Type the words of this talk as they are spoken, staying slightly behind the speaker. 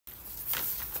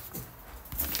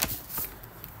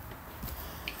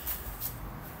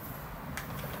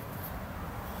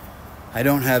I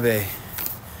don't have a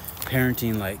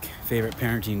parenting, like, favorite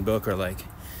parenting book or like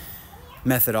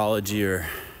methodology or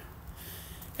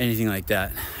anything like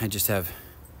that. I just have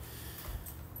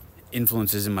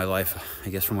influences in my life, I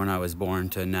guess, from when I was born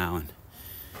to now, and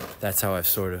that's how I've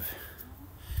sort of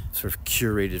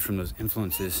curated from those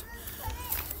influences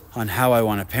on how I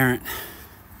want to parent.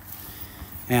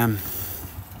 And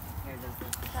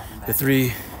the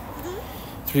three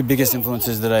biggest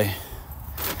influences that I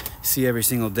see every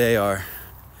single day are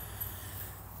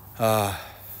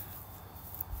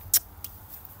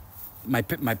my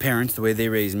parents, the way they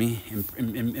raised me,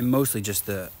 and mostly just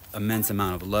the immense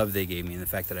amount of love they gave me, and the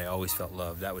fact that I always felt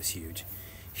loved. That was huge.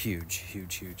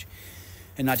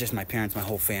 And not just my parents, my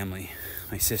whole family,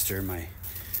 my sister, my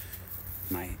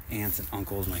aunts and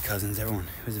uncles, my cousins, everyone.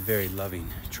 It was a very loving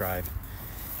tribe.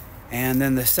 And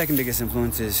then the second biggest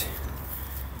influence is,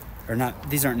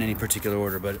 these aren't in any particular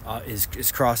order, but is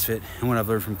CrossFit, and what I've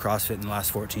learned from CrossFit in the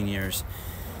last 14 years.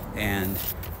 And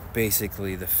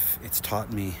basically it's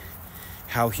taught me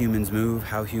how humans move,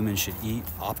 how humans should eat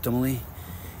optimally,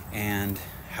 and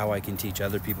how I can teach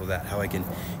other people that, how I can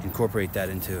incorporate that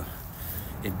into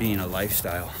it being a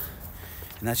lifestyle.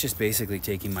 And that's just basically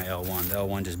taking my L1. The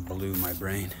L1 just blew my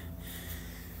brain.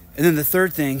 And then the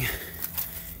third thing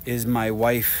is my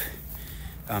wife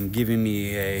giving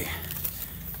me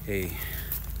a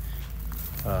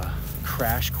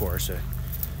crash course, a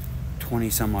 20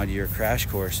 some odd year crash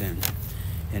course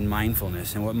in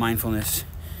mindfulness. And what mindfulness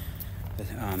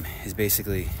is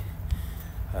basically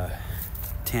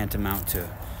tantamount to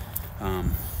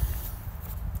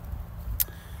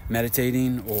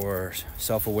meditating or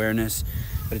self-awareness,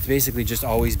 but it's basically just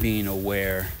always being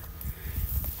aware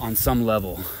on some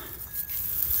level.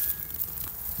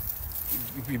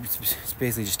 It's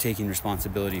basically just taking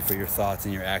responsibility for your thoughts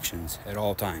and your actions at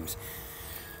all times,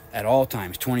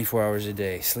 24 hours a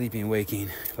day, sleeping, waking,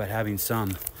 but having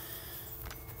some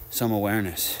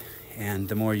awareness. And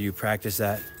the more you practice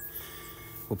that,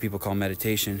 what people call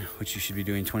meditation, which you should be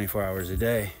doing 24 hours a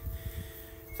day,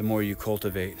 the more you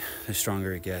cultivate, the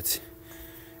stronger it gets,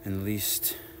 and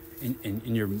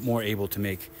you're more able to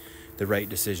make the right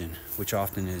decision, which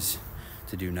often is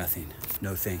to do nothing,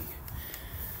 no thing.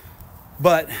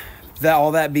 But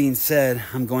all that being said,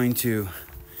 I'm going to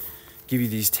give you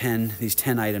these 10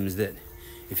 items that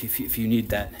if you need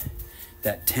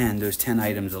those 10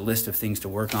 items, a list of things to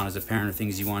work on as a parent, or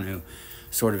things you want to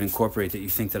sort of incorporate that you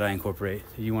think that I incorporate,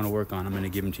 that you want to work on, I'm going to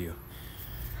give them to you.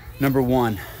 Number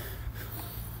 1,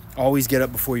 always get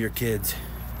up before your kids.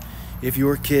 If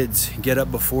your kids get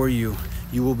up before you,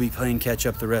 you will be playing catch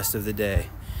up the rest of the day.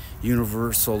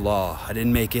 Universal law. I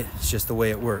didn't make it. It's just the way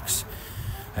it works.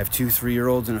 I have 2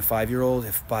 3-year-olds and a 5-year-old.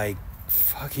 If by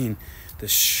fucking the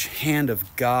hand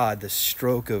of God, the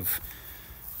stroke of,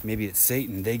 maybe it's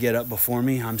Satan, they get up before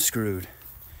me, I'm screwed.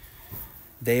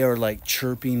 They are like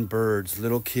chirping birds.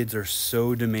 Little kids are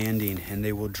so demanding, and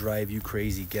they will drive you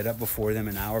crazy. Get up before them,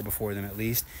 an hour before them at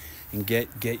least, and get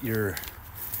your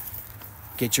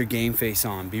game face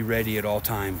on. Be ready at all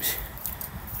times.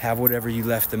 Have whatever you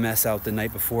left the mess out the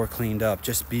night before cleaned up.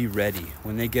 Just be ready.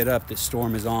 When they get up, the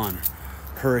storm is on.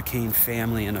 Hurricane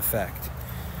family in effect.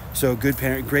 So good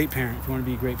parent, great parent. If you want to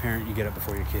be a great parent, you get up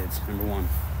before your kids, number 1.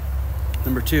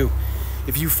 Number 2,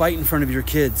 if you fight in front of your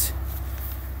kids,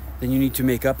 then you need to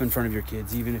make up in front of your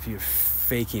kids, even if you're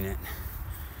faking it.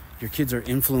 Your kids are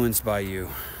influenced by you.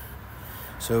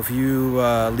 So if you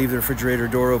leave the refrigerator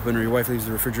door open, or your wife leaves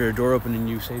the refrigerator door open, and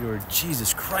you say to her,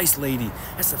 "Jesus Christ, lady,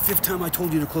 that's the 5th time I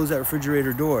told you to close that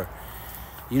refrigerator door."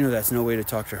 You know that's no way to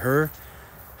talk to her.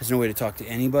 That's no way to talk to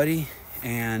anybody.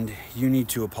 And you need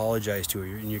to apologize to her,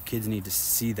 and your kids need to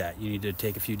see that. You need to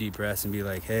take a few deep breaths and be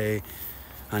like, "Hey,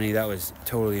 honey, that was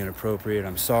totally inappropriate.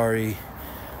 I'm sorry.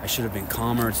 I should have been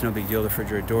calmer. It's no big deal. The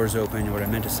refrigerator door's open. And what I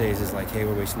meant to say is like, hey,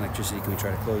 we're wasting electricity. Can we try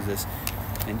to close this?"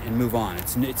 And move on.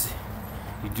 It's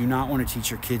you do not want to teach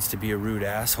your kids to be a rude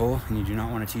asshole, and you do not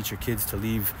want to teach your kids to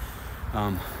leave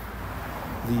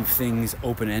things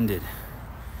open-ended.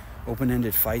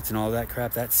 Open-ended fights and all that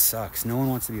crap, that sucks. No one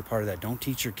wants to be a part of that. Don't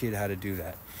teach your kid how to do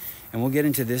that. And we'll get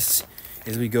into this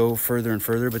as we go further and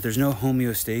further, but there's no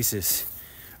homeostasis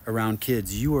around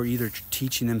kids. You are either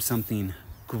teaching them something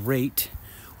great,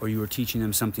 or you are teaching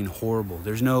them something horrible.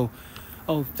 There's no,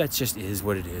 oh, that just is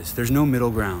what it is. There's no middle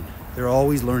ground. They're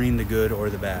always learning the good or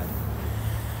the bad.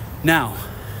 Now,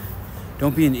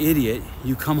 don't be an idiot.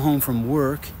 You come home from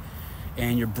work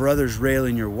and your brother's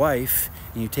railing your wife,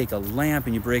 and you take a lamp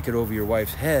and you break it over your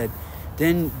wife's head,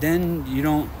 then you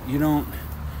don't,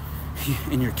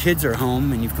 and your kids are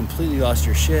home and you've completely lost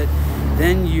your shit,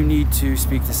 then you need to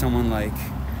speak to someone like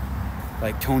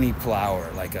like Tony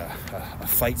Plower, like a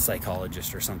fight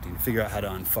psychologist or something, to figure out how to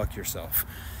unfuck yourself.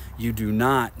 You do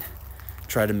not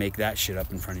try to make that shit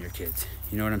up in front of your kids.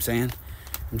 You know what I'm saying?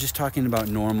 I'm just talking about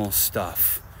normal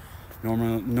stuff.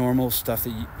 Normal stuff,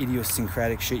 that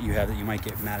idiosyncratic shit you have that you might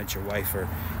get mad at your wife or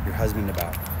your husband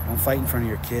about. Don't fight in front of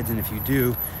your kids, and if you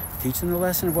do, teach them the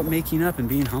lesson of what making up and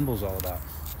being humble is all about.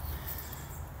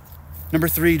 Number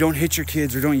 3, don't hit your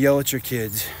kids or don't yell at your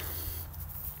kids.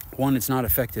 1, it's not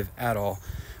effective at all.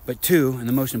 But 2, and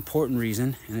the most important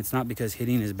reason, and it's not because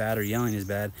hitting is bad or yelling is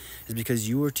bad, is because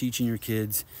you are teaching your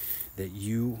kids that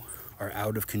you are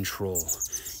out of control.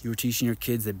 You are teaching your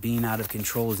kids that being out of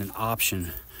control is an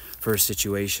option for a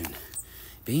situation.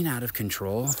 Being out of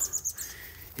control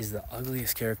is the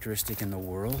ugliest characteristic in the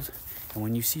world. And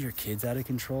when you see your kids out of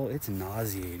control, it's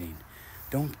nauseating.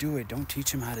 Don't do it. Don't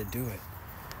teach them how to do it.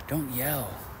 Don't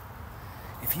yell.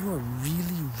 If you are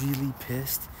really, really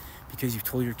pissed because you've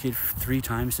told your kid 3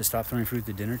 times to stop throwing fruit at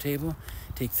the dinner table,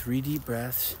 take 3 deep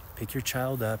breaths, pick your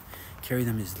child up, carry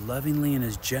them as lovingly and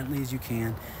as gently as you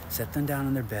can, set them down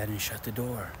in their bed and shut the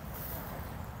door.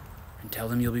 And tell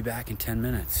them you'll be back in 10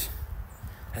 minutes.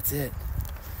 That's it.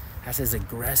 That's as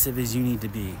aggressive as you need to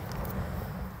be.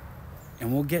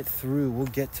 And we'll get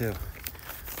to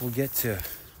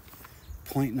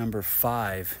point number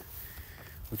 5,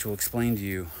 which will explain to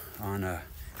you on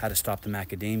how to stop the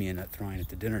macadamia nut throwing at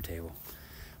the dinner table.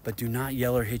 But do not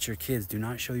yell or hit your kids. Do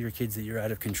not show your kids that you're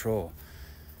out of control.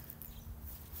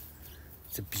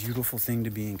 It's a beautiful thing to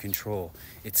be in control.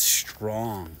 It's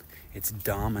strong. It's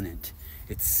dominant.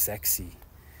 It's sexy.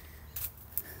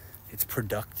 It's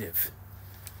productive.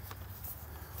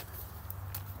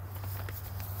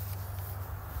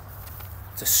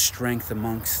 It's a strength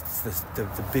amongst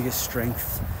the biggest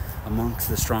strength amongst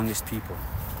the strongest people.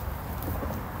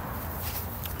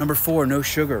 Number 4, no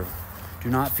sugar. Do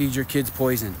not feed your kids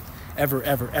poison. Ever,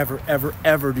 ever, ever, ever,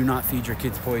 ever do not feed your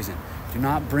kids poison. Do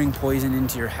not bring poison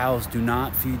into your house. Do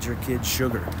not feed your kids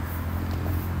sugar.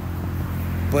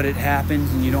 But it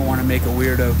happens, and you don't want to make a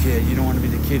weirdo kid. You don't want to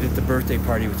be the kid at the birthday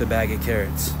party with a bag of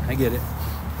carrots. I get it.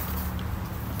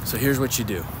 So here's what you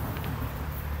do.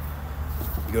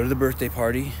 You go to the birthday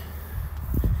party,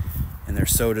 and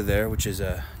there's soda there, which is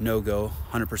a no-go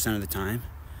 100% of the time.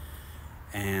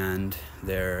 And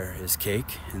there is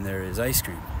cake, and there is ice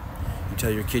cream. You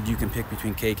tell your kid you can pick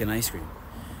between cake and ice cream.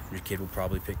 Your kid will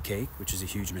probably pick cake, which is a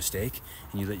huge mistake,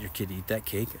 and you let your kid eat that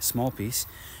cake, a small piece.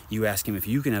 You ask him if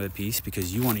you can have a piece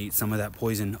because you want to eat some of that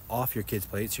poison off your kid's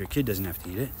plate so your kid doesn't have to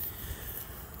eat it.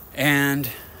 And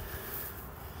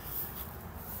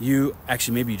you,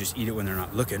 actually maybe you just eat it when they're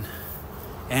not looking.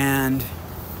 And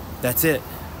that's it.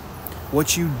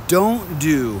 What you don't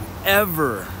do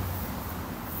ever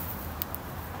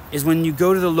is when you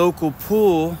go to the local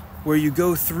pool where you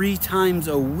go 3 times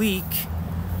a week,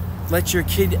 let your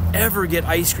kid ever get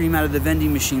ice cream out of the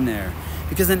vending machine there.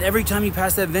 Because then every time you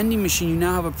pass that vending machine, you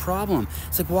now have a problem.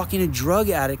 It's like walking a drug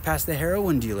addict past the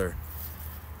heroin dealer.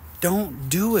 Don't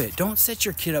do it. Don't set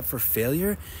your kid up for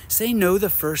failure. Say no the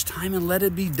first time and let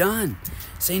it be done.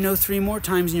 Say no 3 more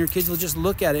times and your kids will just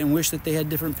look at it and wish that they had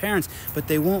different parents, but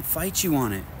they won't fight you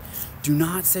on it. Do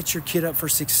not set your kid up for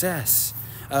success,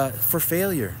 for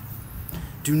failure.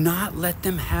 Do not let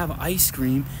them have ice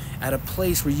cream at a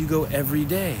place where you go every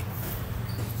day.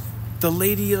 The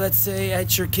lady, let's say,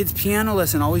 at your kid's piano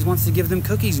lesson always wants to give them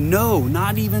cookies. No,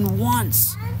 not even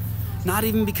once. Not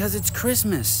even because it's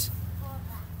Christmas.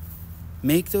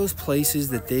 Make those places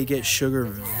that they get sugar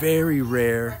very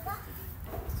rare,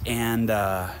 and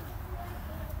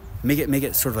make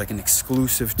it sort of like an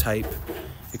exclusive type.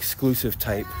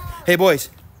 Hey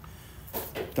boys,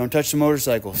 don't touch the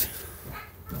motorcycles.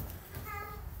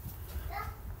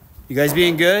 You guys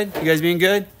being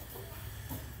good?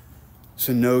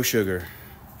 So no sugar.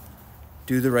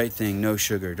 Do the right thing, no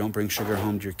sugar. Don't bring sugar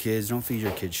home to your kids. Don't feed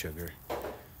your kids sugar.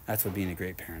 That's what being a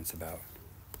great parent's about.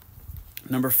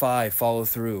 Number 5, follow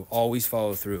through. Always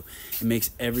follow through. It makes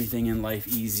everything in life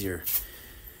easier.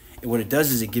 And what it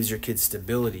does is it gives your kids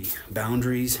stability.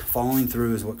 Boundaries, following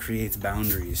through is what creates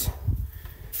boundaries.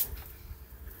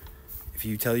 If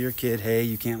you tell your kid, hey,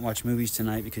 you can't watch movies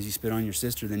tonight because you spit on your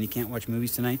sister, then you can't watch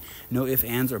movies tonight. No ifs,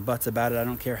 ands, or buts about it. I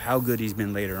don't care how good he's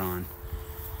been later on.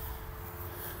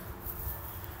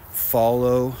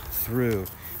 Follow through.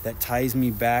 That ties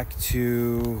me back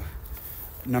to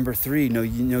number 3, no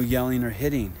yelling or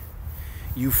hitting.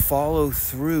 You follow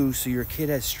through so your kid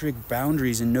has strict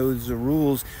boundaries and knows the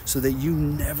rules so that you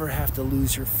never have to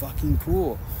lose your fucking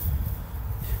cool.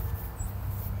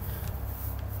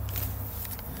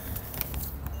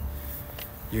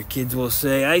 Your kids will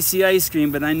say, I see ice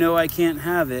cream, but I know I can't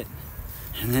have it.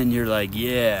 And then you're like,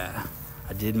 yeah,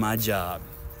 I did my job.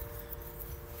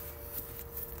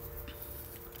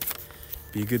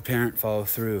 Be a good parent, follow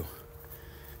through.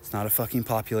 It's not a fucking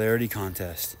popularity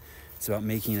contest. It's about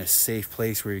making a safe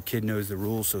place where your kid knows the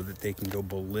rules so that they can go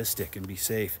ballistic and be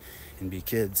safe and be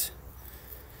kids.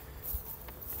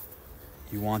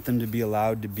 You want them to be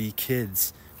allowed to be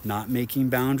kids. Not making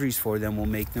boundaries for them will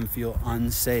make them feel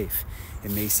unsafe.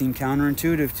 It may seem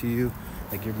counterintuitive to you,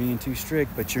 like you're being too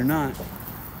strict, but you're not.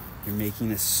 You're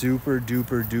making a super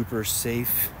duper duper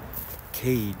safe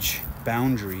cage,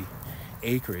 boundary,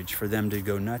 acreage for them to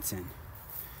go nuts in.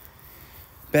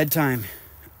 Bedtime.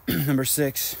 Number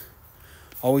 6.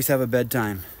 Always have a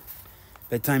bedtime.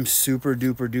 Bedtime's super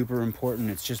duper duper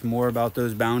important. It's just more about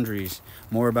those boundaries,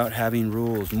 more about having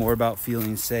rules, more about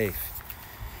feeling safe.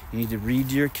 You need to read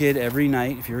to your kid every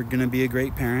night. If you're going to be a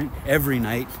great parent, every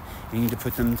night, you need to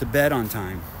put them to bed on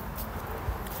time.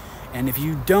 And if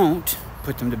you don't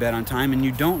put them to bed on time and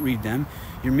you don't read them,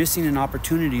 you're missing an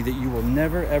opportunity that you will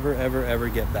never, ever, ever, ever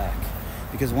get back.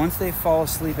 Because once they fall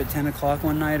asleep at 10 o'clock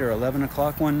one night or 11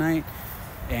 o'clock one night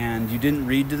and you didn't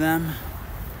read to them,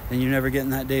 then you're never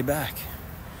getting that day back.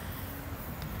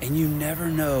 And you never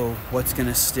know what's going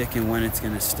to stick and when it's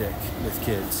going to stick with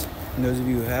kids. And those of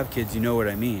you who have kids, you know what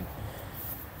I mean.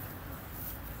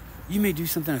 You may do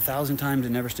something 1,000 times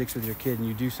and never sticks with your kid, and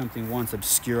you do something once,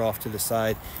 obscure off to the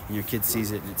side, and your kid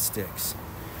sees it and it sticks.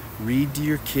 Read to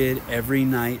your kid every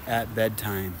night at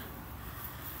bedtime.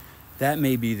 That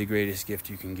may be the greatest gift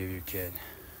you can give your kid.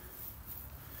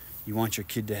 You want your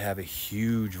kid to have a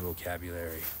huge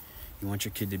vocabulary. You want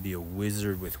your kid to be a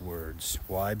wizard with words.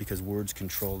 Why? Because words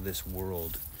control this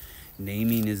world.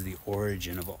 Naming is the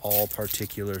origin of all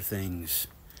particular things.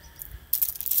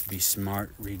 Be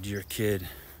smart, read to your kid.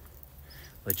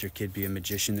 Let your kid be a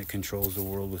magician that controls the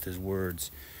world with his words.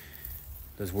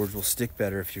 Those words will stick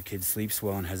better if your kid sleeps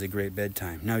well and has a great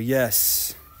bedtime. Now,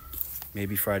 yes,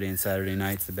 maybe Friday and Saturday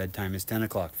nights the bedtime is 10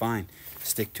 o'clock. Fine,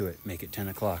 stick to it, make it 10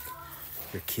 o'clock.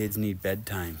 Your kids need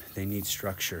bedtime. They need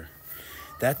structure.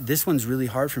 This one's really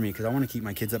hard for me because I want to keep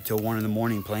my kids up till 1 in the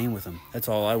morning playing with them. That's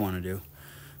all I want to do.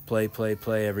 Play, play,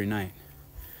 play every night.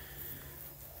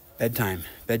 Bedtime.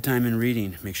 Bedtime and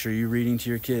reading. Make sure you're reading to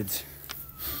your kids.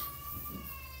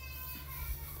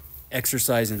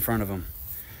 Exercise in front of them.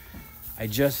 I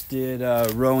just did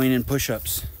rowing and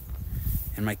push-ups.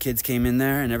 And my kids came in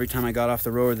there, and every time I got off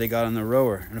the rower, they got on the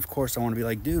rower. And of course, I want to be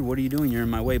like, dude, what are you doing? You're in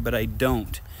my way. But I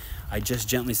don't. I just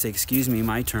gently say, excuse me,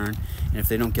 my turn. And if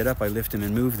they don't get up, I lift them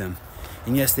and move them.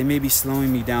 And yes, they may be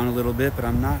slowing me down a little bit, but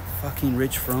I'm not fucking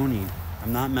Rich Froning.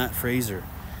 I'm not Matt Fraser.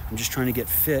 I'm just trying to get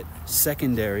fit,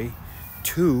 secondary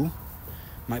to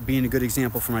being a good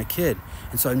example for my kid.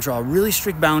 And so I draw really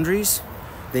strict boundaries.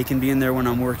 They can be in there when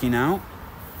I'm working out,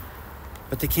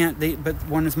 but but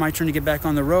when it's my turn to get back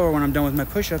on the rower, when I'm done with my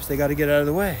push-ups, they got to get out of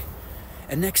the way.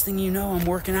 And next thing you know, I'm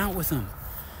working out with them.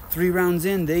 3 rounds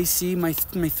in, they see, my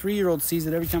 3-year-old sees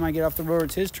that every time I get off the rower,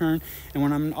 it's his turn. And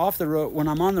when I'm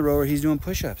on the rower, he's doing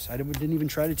push-ups. I didn't even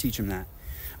try to teach him that.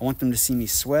 I want them to see me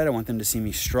sweat. I want them to see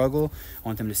me struggle. I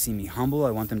want them to see me humble.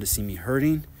 I want them to see me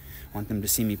hurting. I want them to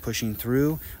see me pushing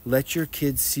through. Let your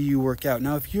kids see you work out.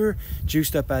 Now, if you're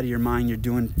juiced up out of your mind, you're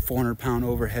doing 400-pound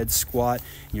overhead squat,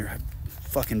 and you're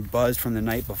fucking buzzed from the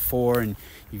night before, and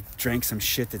you drank some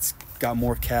shit that's got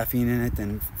more caffeine in it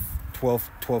than 12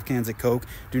 cans of Coke,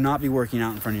 do not be working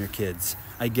out in front of your kids.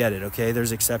 I get it, okay?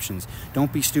 There's exceptions.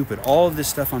 Don't be stupid. All of this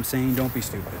stuff I'm saying, don't be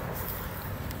stupid.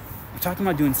 I'm talking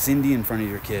about doing Cindy in front of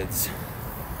your kids.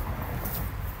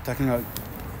 I'm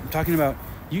talking about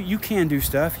you can do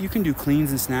stuff. You can do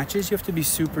cleans and snatches. You have to be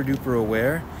super duper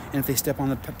aware. And if they step on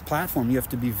the platform, you have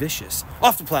to be vicious.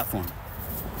 Off the platform.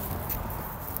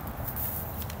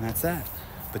 And that's that.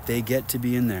 But they get to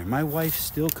be in there. My wife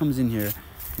still comes in here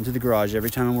into the garage every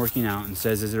time I'm working out and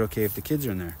says, is it okay if the kids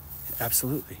are in there?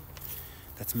 Absolutely.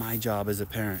 That's my job as a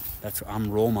parent.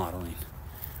 I'm role modeling.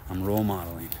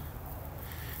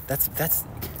 That's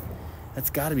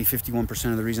got to be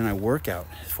 51% of the reason I work out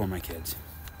for my kids.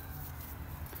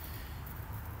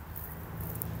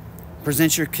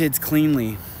 Present your kids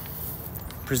cleanly.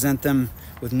 Present them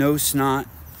with no snot,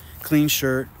 clean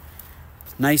shirt,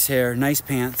 nice hair, nice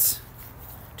pants.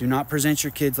 Do not present your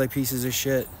kids like pieces of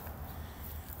shit.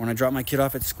 When I drop my kid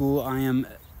off at school, I am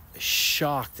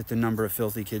shocked at the number of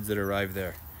filthy kids that arrive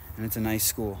there. And it's a nice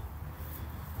school.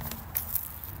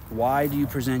 Why do you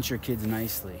present your kids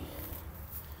nicely?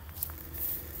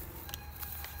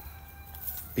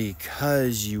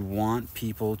 Because you want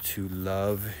people to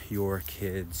love your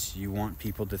kids. You want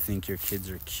people to think your kids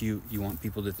are cute. You want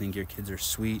people to think your kids are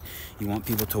sweet. You want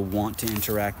people to want to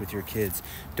interact with your kids.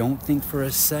 Don't think for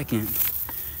a second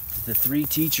the 3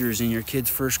 teachers in your kid's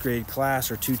first grade class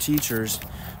or 2 teachers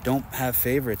don't have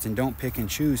favorites and don't pick and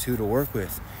choose who to work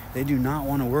with. They do not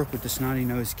want to work with the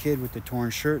snotty-nosed kid with the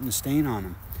torn shirt and the stain on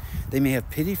him. They may have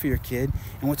pity for your kid,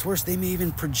 and what's worse, they may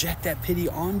even project that pity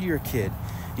onto your kid.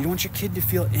 You don't want your kid to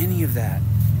feel any of that.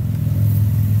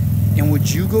 And would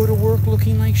you go to work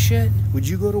looking like shit? Would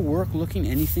you go to work looking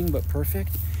anything but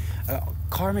perfect? A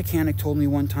car mechanic told me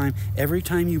one time, every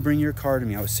time you bring your car to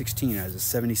me, I was 16, I was a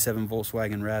 77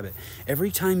 Volkswagen Rabbit.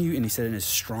 Every time you, and he said it in his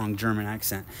strong German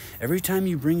accent, every time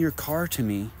you bring your car to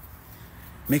me,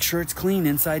 make sure it's clean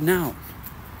inside and out.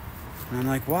 And I'm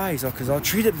like, why? He's all, because I'll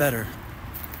treat it better.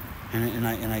 And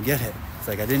I get it. It's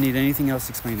like I didn't need anything else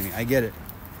explained to me. I get it.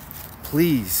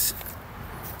 Please,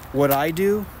 what I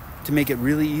do to make it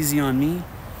really easy on me,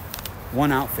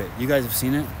 one outfit. You guys have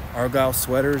seen it. Argyle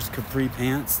sweaters, capri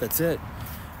pants, that's it.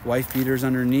 Wife beaters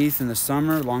underneath in the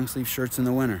summer, long sleeve shirts in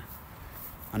the winter.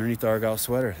 Underneath the Argyle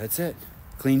sweater, that's it.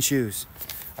 Clean shoes.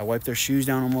 I wipe their shoes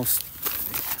down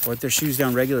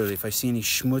regularly. If I see any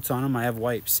schmutz on them, I have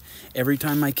wipes. Every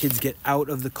time my kids get out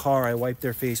of the car, I wipe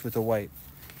their face with a wipe.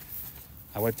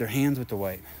 I wipe their hands with the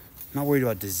wipe. I'm not worried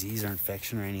about disease or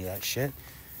infection or any of that shit.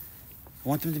 I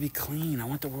want them to be clean. I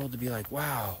want the world to be like,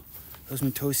 wow, those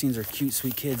Matosians are cute,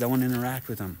 sweet kids. I want to interact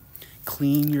with them.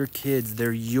 Clean your kids.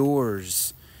 They're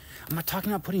yours. I'm not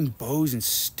talking about putting bows and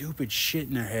stupid shit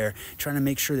in their hair, trying to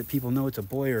make sure that people know it's a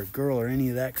boy or a girl or any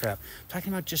of that crap. I'm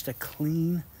talking about just a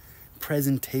clean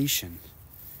presentation.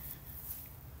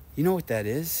 You know what that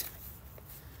is?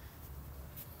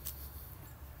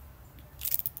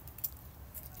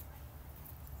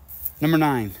 Number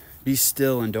 9, be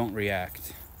still and don't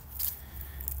react.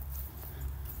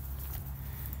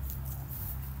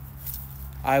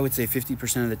 I would say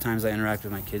 50% of the times I interact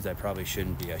with my kids, I probably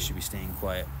shouldn't be. I should be staying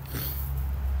quiet.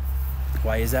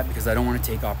 Why is that? Because I don't want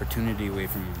to take opportunity away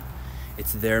from them.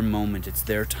 It's their moment. It's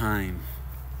their time.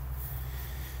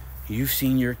 You've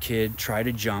seen your kid try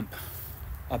to jump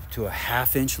up to a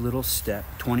half-inch little step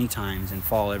 20 times and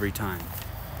fall every time.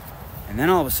 And then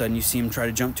all of a sudden you see him try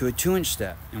to jump to a 2-inch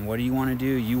step. And what do you want to do?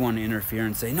 You want to interfere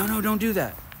and say, no, don't do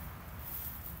that.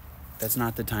 That's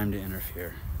not the time to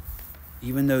interfere.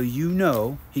 Even though you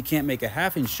know he can't make a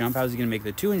half-inch jump, how's he going to make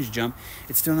the 2-inch jump?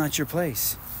 It's still not your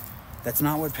place. That's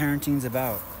not what parenting's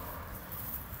about.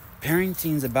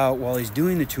 Parenting's about, while he's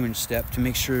doing the 2-inch step, to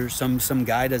make sure some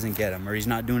guy doesn't get him, or he's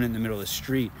not doing it in the middle of the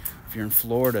street. If you're in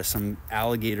Florida, some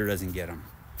alligator doesn't get him.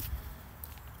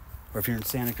 Or if you're in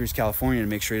Santa Cruz, California, to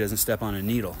make sure he doesn't step on a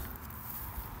needle.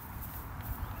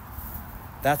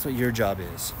 That's what your job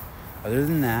is. Other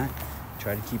than that,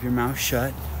 try to keep your mouth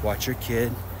shut, watch your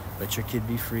kid, let your kid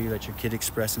be free, let your kid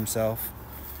express himself.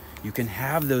 You can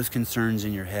have those concerns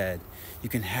in your head. You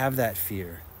can have that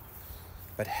fear.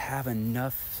 But have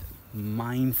enough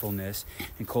mindfulness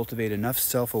and cultivate enough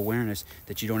self-awareness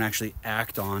that you don't actually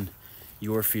act on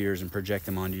your fears and project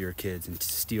them onto your kids and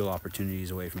steal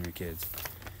opportunities away from your kids.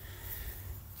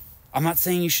 I'm not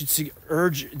saying you should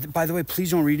urge, by the way,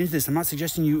 please don't read into this. I'm not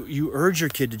suggesting you urge your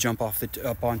kid to jump up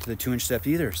onto the 2-inch step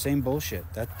either. Same bullshit.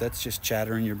 That's just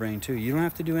chatter in your brain too. You don't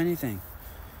have to do anything.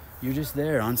 You're just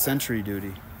there on sentry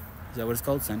duty. Is that what it's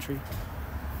called? Sentry?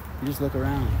 You just look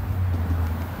around.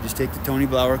 You just take the Tony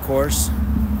Blauer course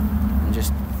and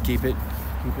just keep it,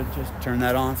 just turn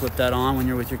that on, flip that on when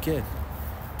you're with your kid.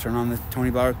 Turn on the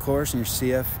Tony Blauer course and your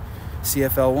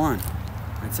CFL1.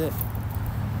 That's it.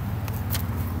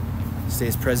 Stay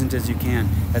as present as you can.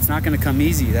 That's not going to come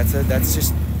easy. That's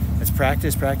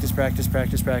practice.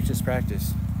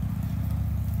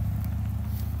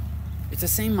 It's the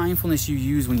same mindfulness you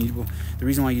use when the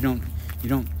reason why you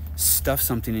don't stuff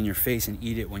something in your face and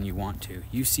eat it when you want to.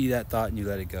 You see that thought and you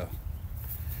let it go.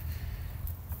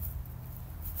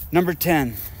 Number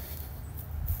 10.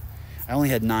 I only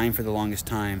had 9 for the longest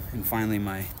time, and finally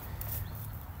my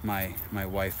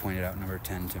wife pointed out number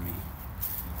 10 to me.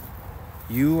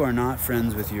 You are not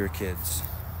friends with your kids.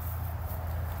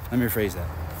 Let me rephrase that.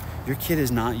 Your kid is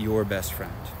not your best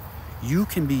friend. You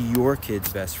can be your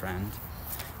kid's best friend.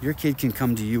 Your kid can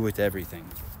come to you with everything.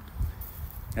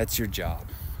 That's your job.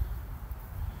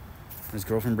 When his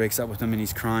girlfriend breaks up with him and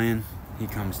he's crying, he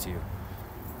comes to you.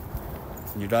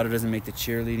 When your daughter doesn't make the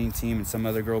cheerleading team and some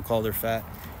other girl called her fat,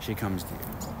 she comes to you.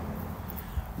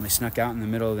 When they snuck out in the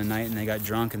middle of the night and they got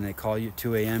drunk and they call you at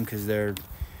 2 a.m. because they're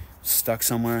stuck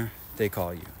somewhere, they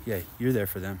call you. Yeah, you're there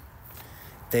for them.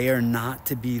 They are not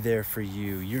to be there for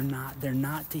you. They're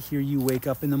not to hear you wake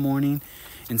up in the morning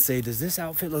and say, does this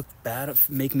outfit look bad,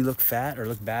 make me look fat or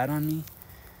look bad on me?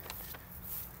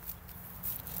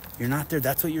 You're not there.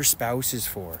 That's what your spouse is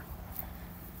for.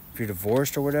 If you're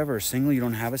divorced or whatever, or single, you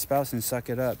don't have a spouse, then suck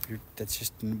it up. That's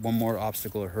just one more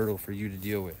obstacle or hurdle for you to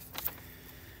deal with.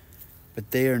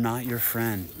 But they are not your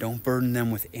friend. Don't burden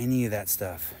them with any of that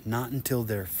stuff. Not until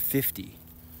they're 50.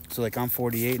 So like I'm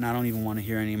 48 and I don't even want to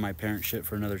hear any of my parents' shit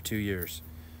for another 2 years.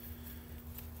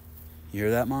 You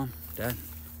hear that, Mom? Dad?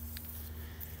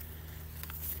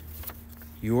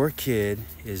 Your kid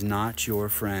is not your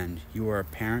friend. You are a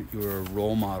parent. You are a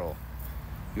role model.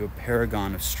 You're a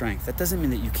paragon of strength. That doesn't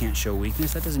mean that you can't show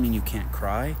weakness. That doesn't mean you can't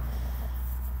cry.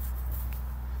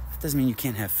 That doesn't mean you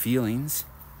can't have feelings.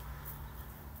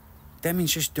 That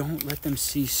means just don't let them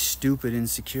see stupid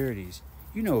insecurities.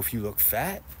 You know if you look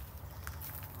fat.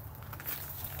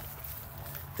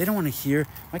 They don't want to hear,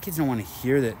 my kids don't want to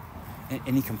hear that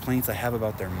any complaints I have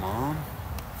about their mom.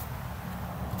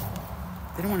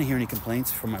 They don't want to hear any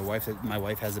complaints from my wife that my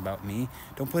wife has about me.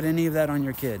 Don't put any of that on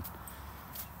your kid.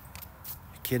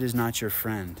 Your kid is not your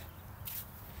friend.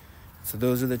 So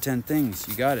those are the 10 things.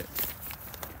 You got it.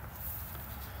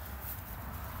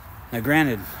 Now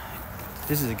granted,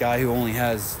 this is a guy who only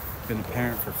has been a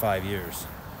parent for 5 years.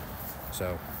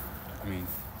 So, I mean,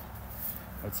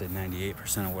 I would say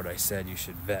 98% of what I said you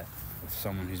should vet with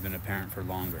someone who's been a parent for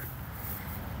longer.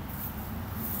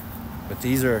 But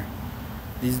these are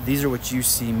what you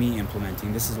see me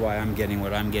implementing. This is why I'm getting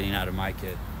what I'm getting out of my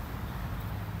kid.